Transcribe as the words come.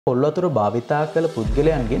පොල් වතුර භාවිතා කළ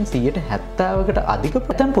පුද්ගලයන්ගෙන් 70%කට අධික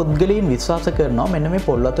ප්‍රතම් පුද්ගලයන් විශ්වාස කරනවා මෙන්න මේ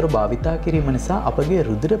පොල් වතුර භාවිතා කිරීම නිසා අපගේ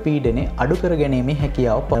රුධිර පීඩනය අඩු කර ගැනීමේ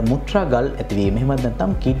හැකියාව මුත්‍රා ගල් ඇතිවීම එහෙම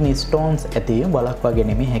නැත්නම් කිඩ්නි ස්ටෝන්ස් ඇතිවීම වළක්වා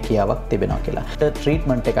ගැනීමේ හැකියාවක් තිබෙනවා කියලා.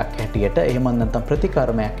 ට්‍රීට්මන්ට් එකක් හැටියට එහෙම නැත්නම්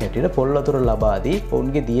ප්‍රතිකර්මයක් හැටියට පොල් වතුර ලබා දී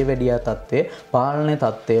ඔවුන්ගේ දියවැඩියා තත්ත්වය පාලන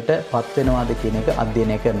තත්ත්වයට පත් වෙනවාද කියන එක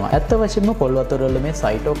අධ්‍යයනය කරනවා. ඇත්ත වශයෙන්ම පොල් වතුර වල මේ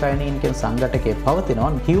සයිටෝකයිනින් කියන සංඝටකයේ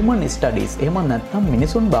පවතිනවා හියුමන් ස්ටඩීස් එහෙම නැත්නම්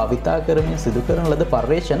මිනිසුන් භාවිතා කරමින් සිදු කරන ලද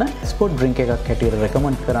පර්යේෂණ ස්පොට් ඩ්‍රින්ක් එකක් හැටියට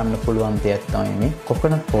රෙකමන්ඩ් කරන්න පුළුවන් දෙයක් තමයි මේ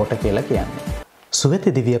කොකොනට් වෝටර් කියලා කියන්නේ.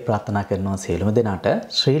 සුවති දිව්‍ය ප්‍රාර්ථනා කරනවා සියලුම දෙනාට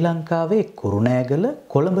ශ්‍රී ලංකාවේ කුරුණෑගල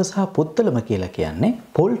කොළඹ සහ පුත්තලම කියලා කියන්නේ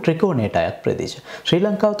පොල් ත්‍රිකෝණයට අයත් ප්‍රදේශ. ශ්‍රී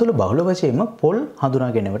ලංකාව තුළ බහුල වශයෙන්ම පොල්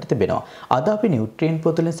හඳුනා ගැනීමට තිබෙනවා. අද අපි නියුට්‍රියන්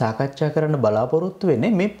පොතුලින් සාකච්ඡා කරන්න බලාපොරොත්තු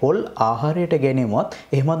වෙන්නේ මේ පොල් ආහාරයට ගැනීමවත්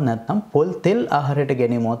එහෙමත් නැත්නම් පොල් තෙල් ආහාරයට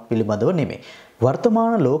ගැනීමවත් පිළිබඳව නෙමෙයි.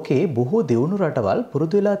 වර්තමාන ලෝකයේ බොහෝ දියුණු රටවල්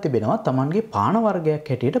පුරුදු වෙලා තිබෙනවා තමන්ගේ පාන වර්ගයක්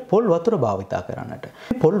හැටියට පොල් වතුර භාවිතා කරන්නට.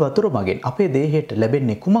 පොල් වතුර මගින් අපේ දේහයට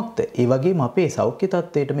ලැබෙන්නේ කුමක්ද? ඒ වගේම අපේ සෞඛ්‍ය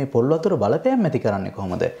තත්ත්වයට මේ පොල් වතුර බලපෑම් ඇති කරන්නේ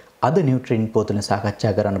කොහොමද? අද නියුට්‍රියන් පොතුලින්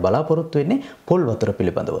සාකච්ඡා කරන්න බලාපොරොත්තු වෙන්නේ පොල් වතුර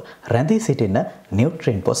පිළිබඳව. රැඳී සිටින්න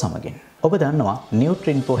නියුට්‍රියන් පො සමගින්. ඔබ දන්නවා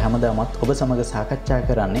නියුට්‍රියන් පො හැමදාමත් ඔබ සමග සාකච්ඡා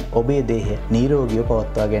කරන්නේ ඔබේ දේහය නිරෝගීව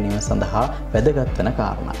පවත්වා ගැනීම සඳහා වැදගත් වෙන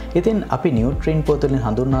කාරණා. ඉතින් අපි නියුට්‍රියන් පො තුලින්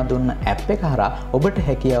හඳුන්වා දුන්න ඇප් එක හරහා ඔබට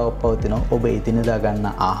හැකියාවක් පවතිනවා ඔබ එදිනෙදා ගන්න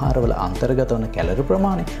ආහාරවල අන්තර්ගත වන කැලරි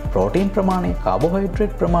ප්‍රමාණය, ප්‍රෝටීන් ප්‍රමාණය,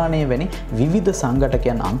 කාබෝහයිඩ්‍රේට් ප්‍රමාණය වැනි විවිධ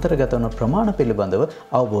සංඝටකයන් අන්තර්ගත වන ප්‍රමාණ පිළිබඳව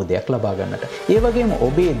අවබෝධයක් ලබා ගන්නට. ඒ වගේම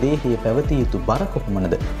ඔබේ දේහයේ පැවතිය යුතු බර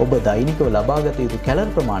කොපමණද? ඔබ දෛනිකව ලබාගත යුතු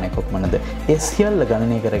කැලරි ප්‍රමාණය කොපමණද? ඒ සියල්ල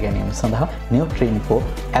ගණනය කර ගැනීම සඳහා නියුට්‍රියන් පො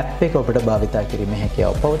ඇප් එක ඔබට භාවිතා කිරීමේ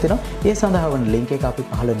හැකියාව පවතිනවා. ඒ සඳහා වන ලින්ක් එක අපි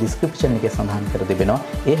පහළ ඩිස්ක්‍රිප්ෂන් එකේ සඳහන් කර තිබෙනවා.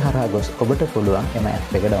 ඒ හරහා ගොස් ඔබට පුළුවන් එම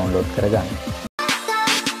ඇප් එක ඩවුන්ලෝඩ් කරගන්න.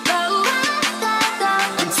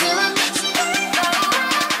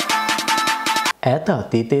 ඈත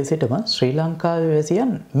අතීතයේ සිටම ශ්‍රී ලංකාවේ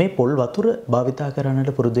වැසියන් මේ පොල් වතුර භාවිතා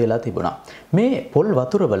කරන්නට පුරුදු වෙලා තිබුණා. මේ පොල්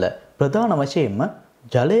වතුර වල ප්‍රධාන වශයෙන්ම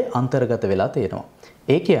ජලය අන්තර්ගත වෙලා තියෙනවා.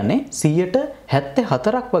 ඒ කියන්නේ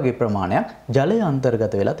 74ක් වගේ ප්‍රමාණයක් ජලය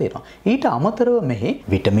අන්තර්ගත වෙලා තියෙනවා. ඊට අමතරව මෙහි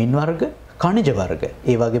විටමින් වර්ග, ಖನಿಜ වර්ග,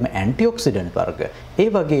 ඒ වගේම ඇන්ටිඔක්සිඩන්ට් වර්ග, ඒ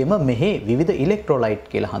වගේම මෙහි විවිධ ඉලෙක්ට්‍රෝලයිට්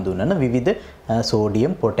කියලා හඳුන්වන විවිධ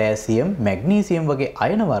සෝඩියම්, පොටෑසියම්, මැග්නීසියම් වගේ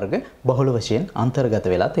අයන වර්ග බහුල වශයෙන් අන්තර්ගත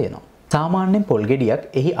වෙලා තියෙනවා. සාමාන්‍යයෙන් පොල් ගෙඩියක්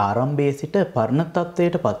එහි ආරම්භයේ සිට පර්ණ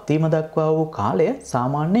තත්ත්වයට පත්වීම දක්වා වූ කාලය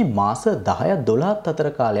සාමාන්‍යයෙන් මාස 10 12ත් අතර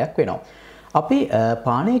කාලයක් වෙනවා. අපි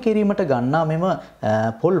පානය කිරීමට ගන්නා මෙම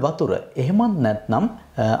පොල් වතුර එහෙමත් නැත්නම්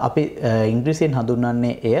අපි ඉංග්‍රීසියෙන්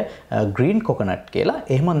හඳුන්වන්නේ එය ග්‍රීන් කොකොනට් කියලා.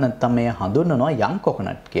 එහෙමත් නැත්නම් මෙය හඳුන්වනවා යන්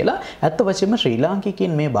කොකොනට් කියලා. ඇත්ත වශයෙන්ම ශ්‍රී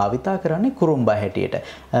ලාංකිකයින් මේ භාවිතා කරන්නේ කුරුම්බා හැටියට.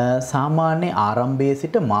 සාමාන්‍ය ආරම්භයේ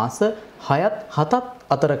සිට මාස 6ත් 7ත්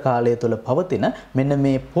අතර කාලය තුළ පවතින මෙන්න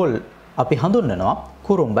මේ පොල් අපි හඳුන්වනවා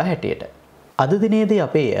කුරුම්බා හැටියට. අද දිනේදී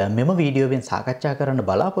අපේ මෙම වීඩියෝවෙන් සාකච්ඡා කරන්න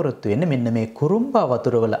බලාපොරොත්තු වෙන්නේ මෙන්න මේ කුරුම්බා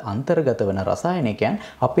වතුරවල අන්තර්ගත වන රසායනිකයන්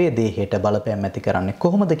අපේ දේහයට බලපෑම් ඇති කරන්නේ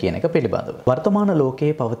කොහොමද කියන එක පිළිබඳව. වර්තමාන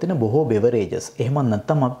ලෝකයේ පවතින බොහෝ බෙවරේජස් එහෙම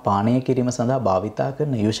නැත්නම් අපි පානය කිරීම සඳහා භාවිතා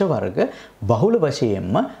කරන යුෂ වර්ග බහුල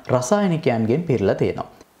වශයෙන්ම රසායනිකයන්ගෙන් පිරලා තියෙනවා.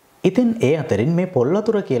 ඉතින් ඒ අතරින් මේ පොල්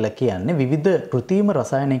වතුර කියලා කියන්නේ විවිධ කෘත්‍රිම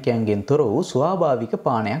රසායනිකයන්ගෙන් තොර වූ ස්වාභාවික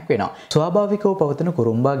පානයක් වෙනවා. ස්වාභාවිකව පවතින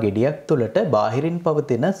කුරුම්බා ගෙඩියක් තුළට බාහිරින්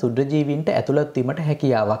පවතින සුද්ධජීවීන්ට ඇතුළත් වීමට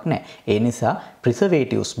හැකියාවක් නැහැ. ඒ නිසා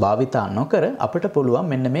ප්‍රිසර්වේටිව්ස් භාවිතා නොකර අපිට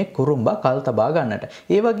පුළුවන් මෙන්න මේ කුරුම්බා කල් තබා ගන්නට.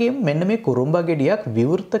 ඒ වගේම මෙන්න මේ කුරුම්බා ගෙඩියක්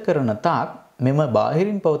විවෘත කරන තාක් මෙම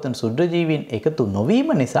බාහිරින් පවතින සුද්ධජීවීන් එකතු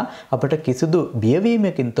නොවීම නිසා අපට කිසිදු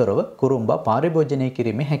බියවීමකින් තොරව කුරුම්බා පරිභෝජනය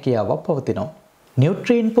කිරීමේ හැකියාවක් පවතිනවා.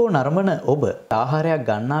 නියුට්‍රියන් පො නරඹන ඔබ ආහාරයක්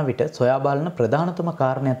ගන්නා විට සොයා බලන ප්‍රධානතම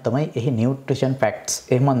කාරණයක් තමයි එහි නියුට්‍රිෂන් ෆැක්ට්ස්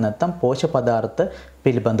එහෙම නැත්නම් පෝෂක පදාර්ථ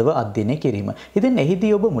පිළිබඳව අධ්‍යයනය කිරීම. ඉතින්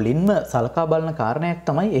එහිදී ඔබ මුලින්ම සලකා බලන කාරණයක්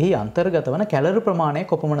තමයි එහි අන්තර්ගත වන කැලරි ප්‍රමාණය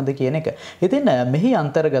කොපමණද කියන එක. ඉතින් මෙහි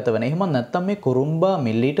අන්තර්ගත වන එහෙම නැත්නම් මේ කුරුම්බා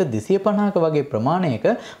මිලිලීටර් 250ක වගේ ප්‍රමාණයක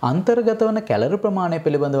අන්තර්ගත වන කැලරි ප්‍රමාණය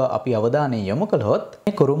පිළිබඳව අපි අවධානය යොමු කළොත්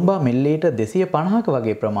මේ කුරුම්බා මිලිලීටර් 250ක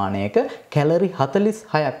වගේ ප්‍රමාණයක කැලරි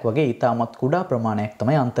 46ක් වගේ ඊටමත් කුඩා ප්‍රමාණයක්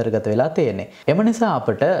තමයි අන්තර්ගත වෙලා තියෙන්නේ. එම නිසා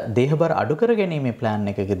අපට දේහබර අඩු කර ගැනීමේ ප්ලෑන්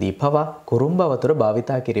එකකදී පවා කුරුම්බා වතුර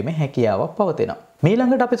භාවිතා කිරීමේ හැකියාවක් පවතිනවා.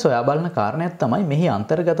 මීළඟට අපි සොයා බලන කාරණයක් තමයි මෙහි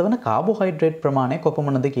අන්තර්ගත වන කාබෝහයිඩ්‍රේට් ප්‍රමාණය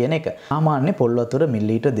කොපමණද කියන එක. සාමාන්‍ය පොල් වතුර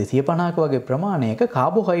මිලිලීටර් 250ක වගේ ප්‍රමාණයක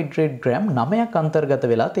කාබෝහයිඩ්‍රේට් ග්‍රෑම් 9ක් අන්තර්ගත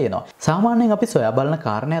වෙලා තියෙනවා. සාමාන්‍යයෙන් අපි සොයා බලන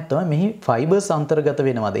කාරණයක් තමයි මෙහි ෆයිබර්ස් අන්තර්ගත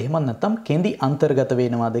වෙනවද එහෙම නැත්නම් කෙඳි අන්තර්ගත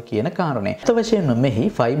වෙනවද කියන කාරණය. අත වශයෙන්ම මෙහි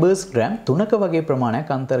ෆයිබර්ස් ග්‍රෑම් 3ක වගේ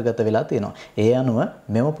ප්‍රමාණයක් අන්තර්ගත වෙලා තියෙනවා. ඒ අනුව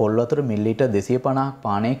මෙම පොල් වතුර මිලිලීටර් 250ක්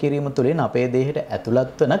පානය කිරීම තුළින් අපේ දේහයට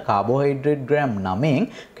ඇතුළත් වන carbohydrate gram 9න්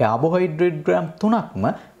carbohydrate gram 3ක්ම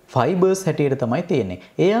Pybus හැටියට තමයි තියෙන්නේ.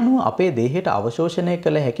 ඒ අනුව අපේ දේහයට අවශෝෂණය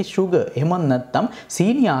කළ හැකි ෂුගර් එහෙම නැත්නම්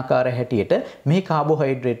සීනි ආකාර හැටියට මේ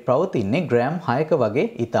කාබෝහයිඩ්‍රේට් පවතින්නේ ග්‍රෑම් 6ක වගේ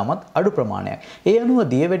ඉතාමත් අඩු ප්‍රමාණයක්. ඒ අනුව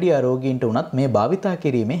දියවැඩියා රෝගීන්ට උනත් මේ භාවිතා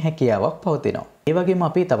කිරීමේ හැකියාවක් පවතිනවා. ඒ වගේම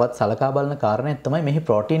අපි තවත් සලකා බලන කාරණයක් තමයි මෙහි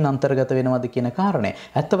ප්‍රෝටීන් අන්තර්ගත වෙනවද කියන කාරණය.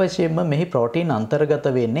 ඇත්ත වශයෙන්ම මෙහි ප්‍රෝටීන් අන්තර්ගත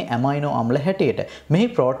වෙන්නේ ඇමයිනෝ අම්ල හැටියට. මෙහි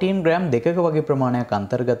ප්‍රෝටීන් ග්‍රෑම් 2ක වගේ ප්‍රමාණයක්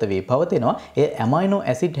අන්තර්ගත වී පවතිනවා. ඒ ඇමයිනෝ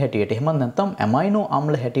ඇසිඩ් හැටියට එහෙම නැත්නම් ඇමයිනෝ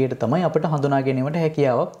අම්ල හැටියට තමයි අපිට හඳුනා ගැනීමට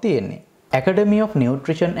හැකියාවක් තියෙන්නේ. Academy of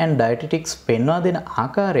Nutrition and Dietetics පෙන්වා දෙන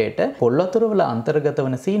ආකාරයට පොල් වතුර වල අන්තර්ගත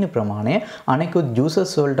වන සීනි ප්‍රමාණය අනෙකුත්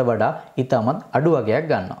ජූසස් වලට වඩා ඉතාමත් අඩු වගයක්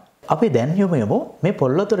ගන්නවා. අපි දැන් යමු මේ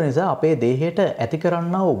පොල් වතුර නිසා අපේ දේහයට ඇති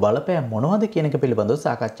කරන්නා වූ බලපෑම් මොනවද කියන එක පිළිබඳව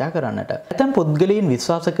සාකච්ඡා කරන්නට. ඇතැම් පුද්ගලයන්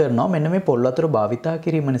විශ්වාස කරනවා මෙන්න මේ පොල් වතුර භාවිතා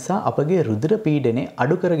කිරීම නිසා අපගේ රුධිර පීඩනය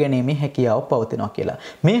අඩු කර ගැනීමේ හැකියාව පවතිනවා කියලා.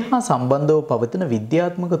 මේ හා සම්බන්ධව පවතින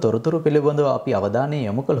විද්‍යාත්මක තොරතුරු පිළිබඳව අපි අවධානය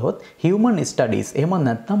යොමු කළොත් human studies එහෙම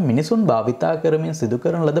නැත්නම් මිනිසුන් භාවිතා කරමින් සිදු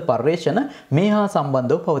කරන ලද පර්යේෂණ මේ හා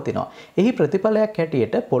සම්බන්ධව පවතිනවා. එහි ප්‍රතිඵලයක්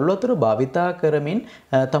හැටියට පොල් වතුර භාවිතා කරමින්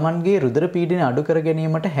තමන්ගේ රුධිර පීඩනය අඩු කර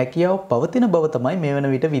ගැනීමට හැකියාව පවතින බව තමයි මේ වන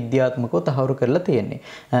විට විද්‍යාත්මකව තහවුරු කරලා තියෙන්නේ.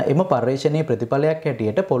 එම පර්යේෂණයේ ප්‍රතිඵලයක්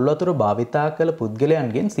හැටියට පොල් වතුර භාවිතා කළ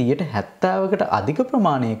පුද්ගලයන්ගෙන් 70%කට අධික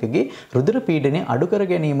ප්‍රමාණයකගේ රුධිර පීඩනය අඩු කර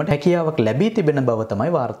ගැනීමට හැකියාවක් ලැබී තිබෙන බව තමයි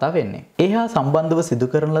වාර්තා වෙන්නේ. ඒ හා සම්බන්ධව සිදු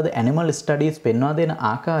කරන ලද ඇනිමල් ස්ටඩීස් පෙන්වා දෙන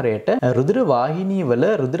ආකාරයට රුධිර වාහිනී වල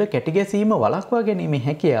රුධිර කැටි ගැසීම වළක්වා ගැනීමේ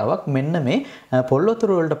හැකියාවක් මෙන්න මේ පොල්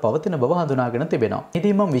වතුර වලට පවතින බව හඳුනාගෙන තිබෙනවා.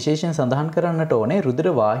 ඉතින් මම විශේෂයෙන් සඳහන් කරන්නට ඕනේ රුධිර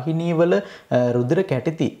වාහිනී වල රුධිර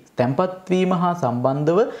කැටිති තැන්පත් වීම හා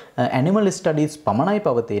සම්බන්ධව ඇනිමල් ස්ටඩීස් පමණයි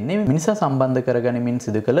පවතින්නේ. මිනිසා සම්බන්ධ කරගනිමින්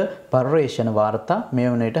සිදු කළ පර්යේෂණ වාර්තා මේ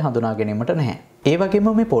වන විට හඳුනා ගැනීමට නැහැ. ඒ වගේම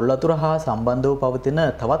මේ පොල් වතුර හා සම්බන්ධව පවතින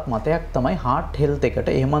තවත් මතයක් තමයි heart health එකට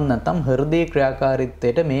එහෙම නැත්නම් හෘදයේ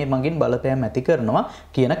ක්‍රියාකාරීත්වයට මේ මගින් බලපෑම් ඇති කරනවා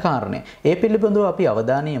කියන කාරණය. ඒ පිළිබඳව අපි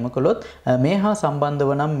අවධානය යොමු කළොත් මේ හා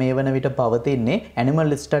සම්බන්ධව නම් මේ වන විට පවතින්නේ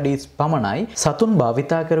ඇනිමල් ස්ටඩීස් පමණයි. සතුන්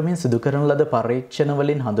භාවිතා කරමින් සිදු කරන ලද පරීක්ෂණ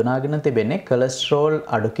වලින් හඳුනාගෙන තිබෙන්නේ කොලෙස්ටරෝල්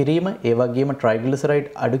අඩු කිරීම, ඒ වගේම ට්‍රයිග්ලිසරයිඩ්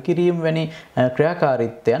අඩු කිරීම වැනි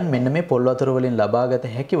ක්‍රියාකාරීත්වයන් මෙන්න මේ පොල් වතුර වලින්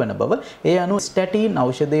ලබාගත හැකි වන බව. ඒ අනුව ස්ටැටින්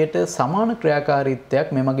ඖෂධයට සමාන ක්‍රියාකාරීත්වයක්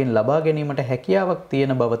මෙමගින් ලබා ගැනීමට හැකියාවක්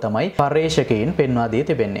තියෙන බව තමයි පර්යේෂකයන් පෙන්වා දී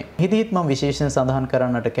තිබෙන්නේ. ඉදිරිත් මම විශේෂයෙන් සඳහන්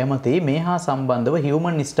කරන්නට කැමතියි මේ හා සම්බන්ධව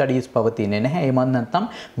human studies පවතින්නේ නැහැ. එමන් නැත්නම්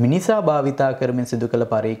මිනිසා භාවිතා කරමින් සිදු කළ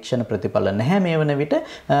පරීක්ෂණ ප්‍රතිඵල නැහැ මේ වන විට.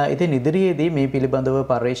 ඉතින් ඉදිරියේදී මේ පිළිබඳව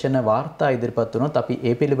පර්යේෂණ වාර්තා ඉදිරිපත් වුණොත් අපි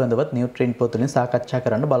ඒ පිළිබඳවත් නියුට්‍රින් පොතුලින් සාකච්ඡා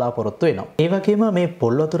කරන්න බලාපොරොත්තු වෙනවා. ඒ වගේම මේ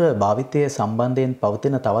පොල් වතුර භාවිතය සම්බන්ධයෙන්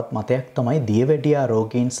පවතින තවත් මතයක් තමයි දියවැඩියා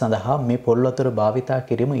රෝගීන් සඳහා මේ පොල් වතුර භාවිතා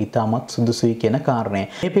කිරීම ඉතාමත් සුදුසුයි කියන කාරණය.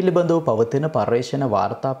 මේ පිළිබඳව පවතින පර්යේෂණ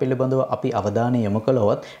වාර්තා පිළිබඳව අපි අවධානය යොමු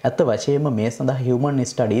කළොත් ඇත්ත වශයෙන්ම මේ සඳහා human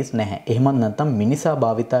studies නැහැ. එහෙමත් නැත්නම් මිනිසා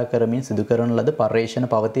භාවිතා කරමින් සිදු කරන ලද පර්යේෂණ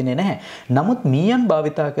පවතින්නේ නැහැ. නමුත් මීයන්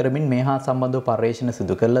භාවිතා කරමින් මේ හා සම්බන්ධව පර්යේෂණ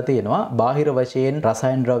සිදු කරලා තියෙනවා. බාහිර වශයෙන්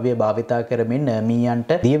රසායන ද්‍රව්‍ය භාවිතා කරමින්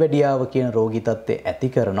මීයන්ට දියවැඩියාව කියන රෝගී තත්ත්වය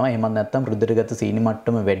ඇති කරනවා. එහෙමත් නැත්නම් රුධිරගත සීනි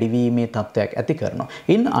මට්ටම වැඩි වීමේ තත්ත්වයක් ඇති කරනවා.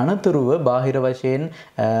 ඉන් අනතුරුව බාහිර වශයෙන්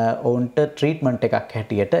ඔවුන්ට ට්‍රීට්මන්ට් එකක්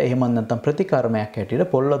හැටියට එහෙමත් නැත්නම් ප්‍රතිකර්මයක් හැටියට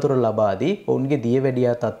පොල් වතුර ලබා දී ඔවුන්ගේ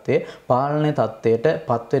දියවැඩියා තත්ත්වය පාලන තත්ත්වයට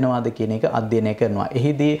පත් වෙනවාද කියන එක අධ්‍යයනය කරනවා.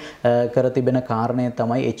 එහිදී කර තිබෙන කාරණය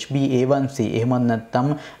තමයි HbA1c එහෙමත්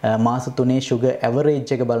නැත්නම් මාස 3 sugar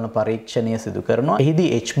average එක බලන පරීක්ෂණය සිදු කරනවා. එහිදී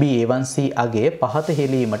HbA1c අගය පහත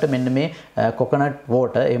හෙලීමට මෙන්න මේ coconut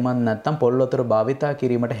water එහෙමත් නැත්නම් පොල් වතුර භාවිතා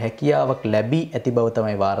කිරීමට හැකියාවක් ලැබී ඇති බව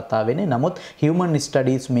තමයි වාර්තා වෙන්නේ. නමුත් human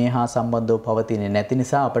studies මේ හා සම්බන්ධව පවතින්නේ නැති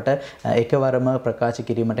නිසා අපට එකවරම ප්‍රකාශ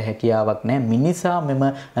කිරීමට හැකියාවක් නැහැ. මිනිසා මෙම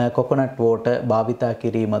කොකොනට් වෝටර් භාවිතා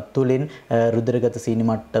කිරීම තුළින් රුධිරගත සීනි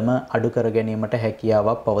මට්ටම අඩු කර ගැනීමට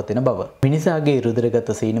හැකියාවක් පවතින බව. මිනිසාගේ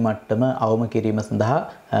රුධිරගත සීනි මට්ටම අවම කිරීම සඳහා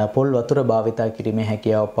පොල් වතුර භාවිතා කිරීමේ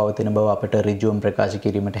හැකියාවක් පවතින බව අපට ඍජුවම ප්‍රකාශ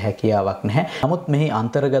කිරීමට හැකියාවක් නැහැ. නමුත් මෙහි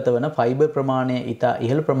අන්තර්ගත වන ෆයිබර් ප්‍රමාණය ඉතා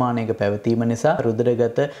ඉහළ ප්‍රමාණයක පැවතීම නිසා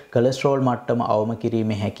රුධිරගත කොලෙස්ටරෝල් මට්ටම අවම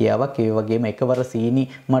කිරීමේ හැකියාවක්, ඒ වගේම එකවර සීනි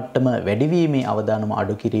මට්ටම වැඩි වීමේ අවදානම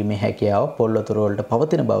අඩු කිරීමේ හැකියාව පොල් වතුර වලට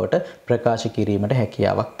පවතින බවට ප්‍රකාශ ප්‍රකාශ කිරීමට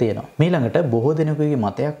හැකියාවක් තියෙනවා. ඊළඟට බොහෝ දෙනෙකුගේ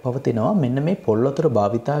මතයක් පවතිනවා මෙන්න මේ පොල් වතුර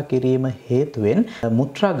භාවිතා කිරීම හේතුවෙන්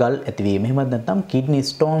මුත්‍රා ගල් ඇතිවීම එහෙම නැත්නම් කිඩ්නි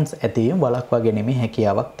ස්ටෝන්ස් ඇතිවීම වළක්වා ගැනීමේ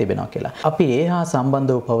හැකියාවක් තිබෙනවා කියලා. අපි ඒ හා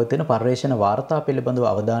සම්බන්ධව පවතින පර්යේෂණ වාර්තා පිළිබඳව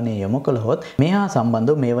අවධානය යොමු කළහොත් මේ හා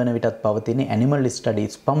සම්බන්ධව මේ වන විටත් පවතින ඇනිමල්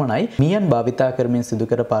ස්ටඩීස් පමණයි. මියන් භාවිතා කරමින් සිදු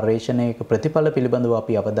කර පර්යේෂණයක ප්‍රතිඵල පිළිබඳව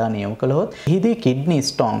අපි අවධානය යොමු කළහොත් එහිදී කිඩ්නි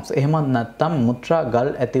ස්ටෝන්ස් එහෙම නැත්නම් මුත්‍රා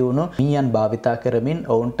ගල් ඇති වුණු මියන් භාවිතා කරමින්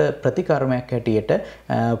ඔවුන්ට ප්‍රතිකර්මයක් හැටියට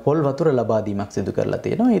පොල් වතුර ලබා දීමක් සිදු කරලා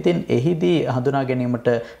තියෙනවා. ඉතින් එහිදී හඳුනා ගැනීමට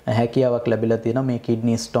හැකියාවක් ලැබිලා තියෙනවා මේ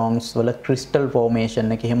කිඩ්නි ස්ටෝන්ස් වල ක්‍රිස්ටල්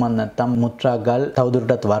ෆෝමේෂන් එක එහෙම නැත්නම් මුත්‍රා ගල්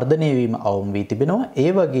තවදුරටත් වර්ධනය වීම අවම වී තිබෙනවා.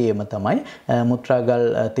 ඒ වගේම තමයි මුත්‍රා ගල්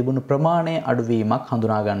තිබුණු ප්‍රමාණය අඩුවීමක්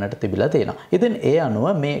හඳුනා ගන්නට තිබිලා තියෙනවා. ඉතින් ඒ අනුව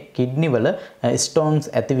මේ කිඩ්නි වල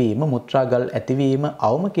ස්ටෝන්ස් ඇතිවීම මුත්‍රා ගල් ඇතිවීම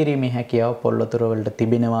අවම කිරීමේ හැකියාව පොල් වතුර වලට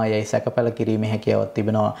තිබෙනවා යයි සැකපළ කිරීමේ හැකියාවක්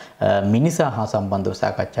තිබෙනවා මිනිසා හා සම්බන්ධව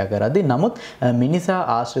සාකච්ඡා කරද්දී. නමුත් මිනිසා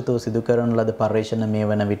ආශ්‍රිතව සිදු කරන ලද පර්යේෂණ මේ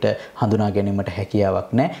වන විට හඳුනා ගැනීමට හැකියාවක්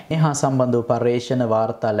නැහැ. මේ හා සම්බන්ධව පර්යේෂණ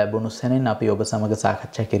වාර්තා ලැබුණු සැනින් අපි ඔබ සමග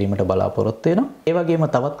සාකච්ඡා කිරීමට බලාපොරොත්තු වෙනවා. ඒ වගේම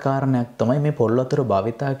තවත් කාරණයක් තමයි මේ පොල් වතුර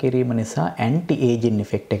භාවිතා කිරීම නිසා ඇන්ටි ඒජින්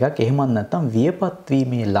ඉෆෙක්ට් එකක් එහෙම නැත්නම් වියපත්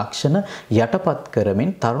වීමේ ලක්ෂණ යටපත්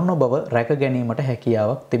කරමින් තරුණ බව රැක ගැනීමට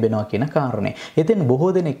හැකියාවක් තිබෙනවා කියන කාරණේ. ඉතින්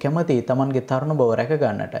බොහෝ දෙනෙක් කැමති තමන්ගේ තරුණ බව රැක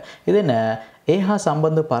ගන්නට. ඉතින් ඒ හා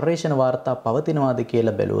සම්බන්ධ පර්යේෂණ වාර්තා පවතිනවාද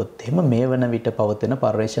කියලා බැලුවොත් එහෙම මේ වන විට පවතින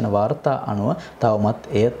පර්යේෂණ වාර්තා අනුව තවමත්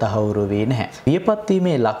එය තහවුරු වී නැහැ. වියපත්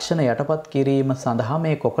වීමේ ලක්ෂණ යටපත් කිරීම සඳහා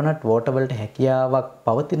මේ කොකනට් වෝටර් වලට හැකියාවක්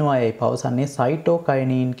පවතිනවා යයි පවසන්නේ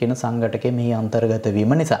සයිටෝකයිනින් කියන සංඝටකයේ මෙහි අන්තර්ගත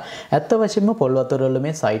වීම නිසා. ඇත්ත වශයෙන්ම පොල් වතුර වල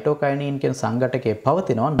මේ සයිටෝකයිනින් කියන සංඝටකයේ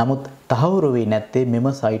පවතිනවා. නමුත් තහවුරු වී නැත්තේ මෙම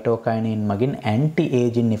සයිටෝකයිනින් මගින් ඇන්ටි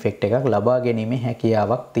ඒජින් ඉෆෙක්ට් එකක් ලබා ගැනීමේ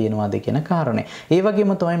හැකියාවක් තියෙනවාද කියන කාරණේ. ඒ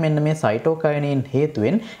වගේම තමයි මෙන්න මේ සයිටෝකයිනින්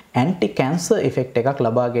හේතුවෙන් ඇන්ටි කැන්සර් ඉෆෙක්ට් එකක්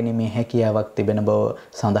ලබා ගැනීමේ හැකියාවක් තිබෙන බව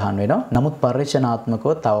සඳහන් වෙනවා. නමුත්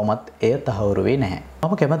පර්යේෂණාත්මකව තවමත් එය තහවුරු වෙන්නේ නැහැ.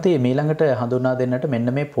 මම කැමතියි ඊළඟට හඳුනා දෙන්නට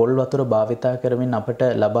මෙන්න මේ පොල් වතුර භාවිතා කරමින් අපට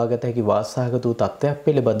ලබාගත හැකි වාසනාවක වූ තත්ත්වයක්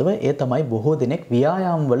පිළිබඳව. ඒ තමයි බොහෝ දෙනෙක්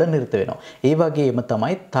ව්‍යායාම වල නිරත වෙනවා. ඒ වගේම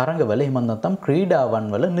තමයි තරඟවල එහෙම නැත්නම් ක්‍රීඩාවන්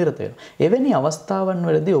වල නිරත වෙනවා. එවැනි අවස්ථාවන්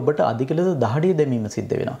වලදී ඔබට අධික ලෙස දහඩිය දැමීම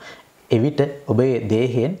සිද්ධ වෙනවා. එවිට ඔබේ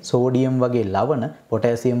දේහයෙන් සෝඩියම් වගේ ලවණ,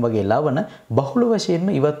 පොටෑසියම් වගේ ලවණ බහුල වශයෙන්ම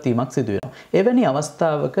ඉවත් වීමක් සිදු වෙනවා. එවැනි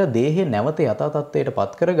අවස්ථාවක දේහය නැවත යථා තත්ත්වයට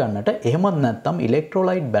පත් කර ගන්නට එහෙමත් නැත්නම්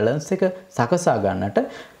ඉලෙක්ට්‍රෝලයිට් බැලන්ස් එක සකසා ගන්නට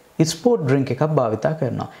ස්පෝර්ට් ඩ්‍රින්ක් එකක් භාවිතා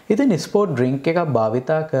කරනවා. ඉතින් ස්පෝර්ට් ඩ්‍රින්ක් එකක්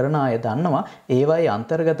භාවිතා කරන අය දන්නවා ඒවායේ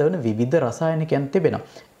අන්තර්ගත වන විවිධ රසායනිකයන් තිබෙනවා.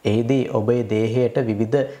 එහිදී ඔබේ දේහයට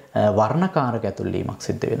විවිධ වර්ණකාරක ඇතුල්වීමක්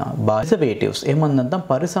සිද්ධ වෙනවා. බයිසර්වේටිව්ස් එහෙම නැත්නම්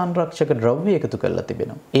පරිසංරක්ෂක ද්‍රව්‍ය එකතු කරලා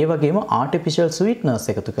තිබෙනවා. ඒ වගේම ආටිෆිෂල් ස්වීට්නර්ස්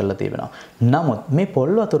එකතු කරලා තිබෙනවා. නමුත් මේ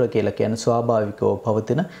පොල් වතුර කියලා කියන්නේ ස්වාභාවිකව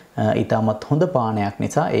පවතින ඊටමත් හොඳ පානයක්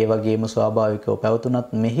නිසා ඒ වගේම ස්වාභාවිකව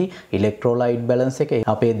පැවතුනත් මෙහි ඉලෙක්ට්‍රෝලයිට් බැලන්ස් එක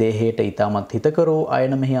අපේ දේහයට ඊටමත් හිතකරෝ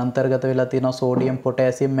අයන මෙහි අන්තර්ගත වෙලා තියෙනවා. සෝඩියම්,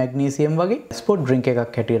 පොටෑසියම්, මැග්නීසියම් වගේ ස්පෝර්ට් ඩ්‍රින්ක් එකක්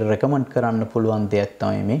හැටියට රෙකමන්ඩ් කරන්න පුළුවන් දෙයක්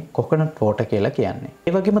තමයි මේ කොකනට් වෝටර් කියලා කියන්නේ.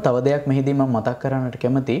 ඒ වගේම තව දෙයක් මෙහිදී මම මතක් කරන්නට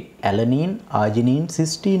කැමතියි. ඇලනීන්, ආජිනීන්,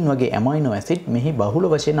 සිස්ටීන් වගේ ඇමයිනෝ ඇසිඩ් මෙහි බහුල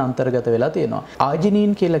වශයෙන් අන්තර්ගත වෙලා තියෙනවා.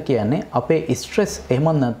 ආජිනීන් කියලා කියන්නේ අපේ ස්ට්‍රෙස් එහෙම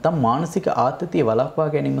නැත්නම් මානසික ආතතිය වළක්වා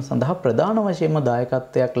ගැනීම සඳහා ප්‍රධාන වශයෙන්ම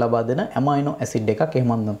දායකත්වයක් ලබා දෙන ඇමයිනෝ ඇසිඩ් එකක්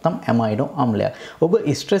එහෙම නැත්නම් ඇමයිනෝ අම්ලයක්. ඔබ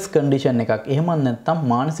ස්ට්‍රෙස් කන්ඩිෂන් එකක් එහෙම නැත්නම්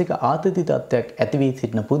මානසික ආතති තත්ත්වයක් ඇති වී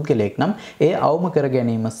සිටින පුද්ගලයෙක් නම් ඒ අවම කර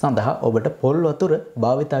ගැනීම සඳහා ඔබට පොල් වතුර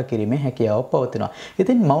භාවිතා කිරීමේ හැකියාවක් පවතිනවා.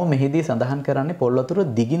 ඉතින් මම මෙහිදී සඳහන් කරන්නේ පොල් වතුර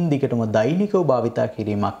දිගින් දිගටම දෛනිකව භාවිතා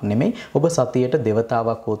කිරීමක් නෙමෙයි. ඔබ සතියට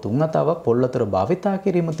දෙවතාවක් හෝ තුන් වතාවක් පොල් වතුර භාවිතා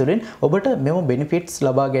කිරීම තුළින් ඔබට මෙම බෙනිෆිට්ස්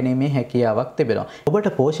ලබා ගැනීමේ හැකියාවක් තිබෙනවා. ඔබට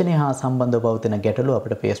පෝෂණය හා සම්බන්ධව පවතින ගැටලු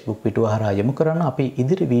අපිට Facebook පිටුව හරහා යොමු කරන්න. අපි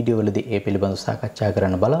ඉදිරි වීඩියෝ වලදී ඒ පිළිබඳව සාකච්ඡා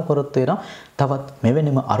කරන්න බලාපොරොත්තු වෙනවා. තවත්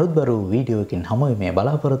මෙවැනිම අරුත්බරු වීඩියෝකින් හමු වෙමේ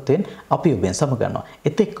බලාපොරොත්තු වෙන අපි ඔබෙන් සමගන්නවා.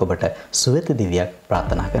 එතෙක් ඔබට සුවත දිවියක්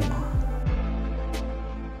ප්‍රාර්ථනා කරනවා.